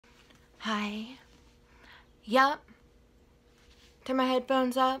Hi. Yup. Turn my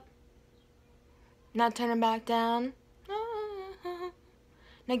headphones up. Now turn them back down.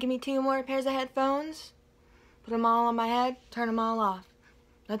 Now give me 2 more pairs of headphones. Put them all on my head. Turn them all off.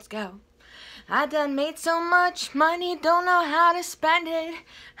 Let's go. I done made so much money, don't know how to spend it.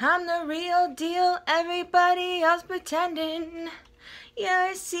 I'm the real deal, everybody else pretending. Yeah,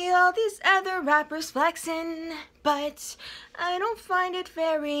 I see all these other rappers flexing, but I don't find it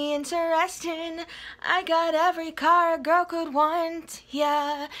very interesting. I got every car a girl could want,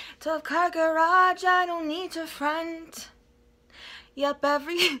 yeah. 12-car garage, I don't need to front. Yup,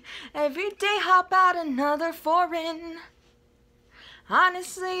 every day hop out another foreign.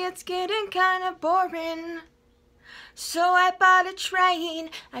 Honestly, it's getting kinda boring. So I bought a train,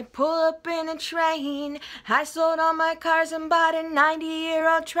 I pull up in a train. I sold all my cars and bought a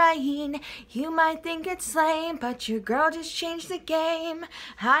 90-year-old train. You might think it's lame, but your girl just changed the game.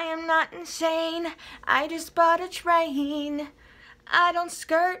 I am not insane, I just bought a train. I don't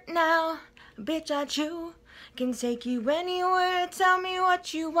skirt now, bitch I chew. Can take you anywhere, tell me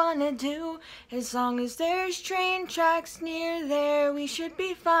what you wanna do. As long as there's train tracks near there, we should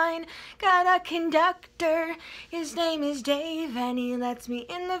be fine. Got a conductor, his name is Dave, and he lets me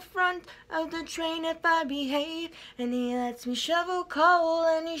in the front of the train if I behave. And he lets me shovel coal,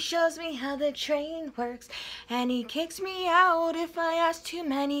 and he shows me how the train works. And he kicks me out if I ask too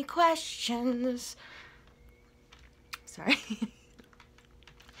many questions. Sorry.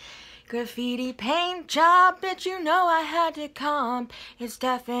 Graffiti paint job, bitch, you know I had to comp. It's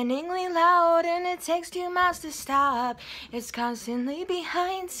deafeningly loud and it takes 2 mouths to stop. It's constantly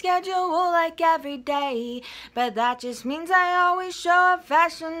behind schedule like every day, but that just means I always show up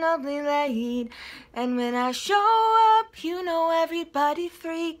fashionably late. And when I show up, you know everybody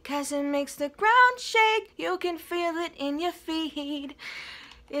freak, 'cause it makes the ground shake, you can feel it in your feet.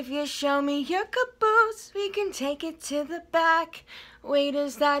 If you show me your caboose, we can take it to the back. Wait,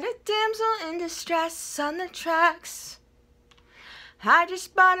 is that a damsel in distress on the tracks? I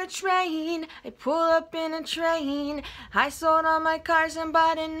just bought a train, I pull up in a train. I sold all my cars and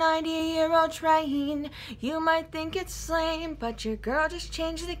bought a 90-year-old train. You might think it's lame, but your girl just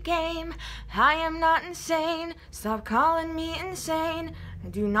changed the game. I am not insane, stop calling me insane. I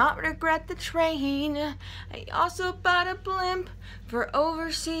do not regret the train. I also bought a blimp for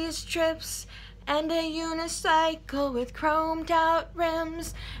overseas trips and a unicycle with chromed out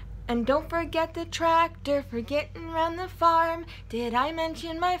rims. And don't forget the tractor for getting around the farm. Did I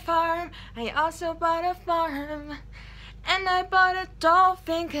mention my farm? I also bought a farm. And I bought a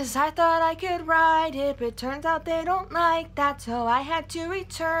dolphin 'cause I thought I could ride it, but turns out they don't like that, so I had to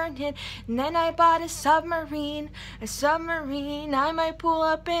return it. And then I bought a submarine, I might pull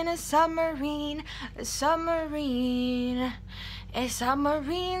up in a submarine, a submarine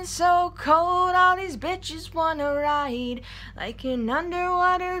so cold, all these bitches wanna ride, like an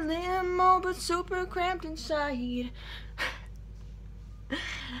underwater limo, but super cramped inside.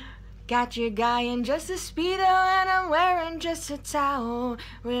 Got your guy in just a Speedo and I'm wearing just a towel.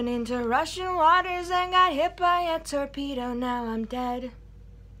 Went into Russian waters and got hit by a torpedo, now I'm dead.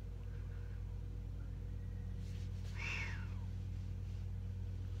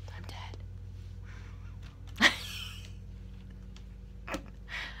 I'm dead.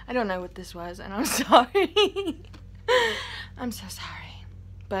 I don't know what this was and I'm sorry. I'm so sorry.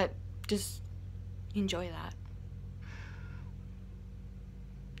 But just enjoy that.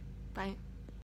 Bye.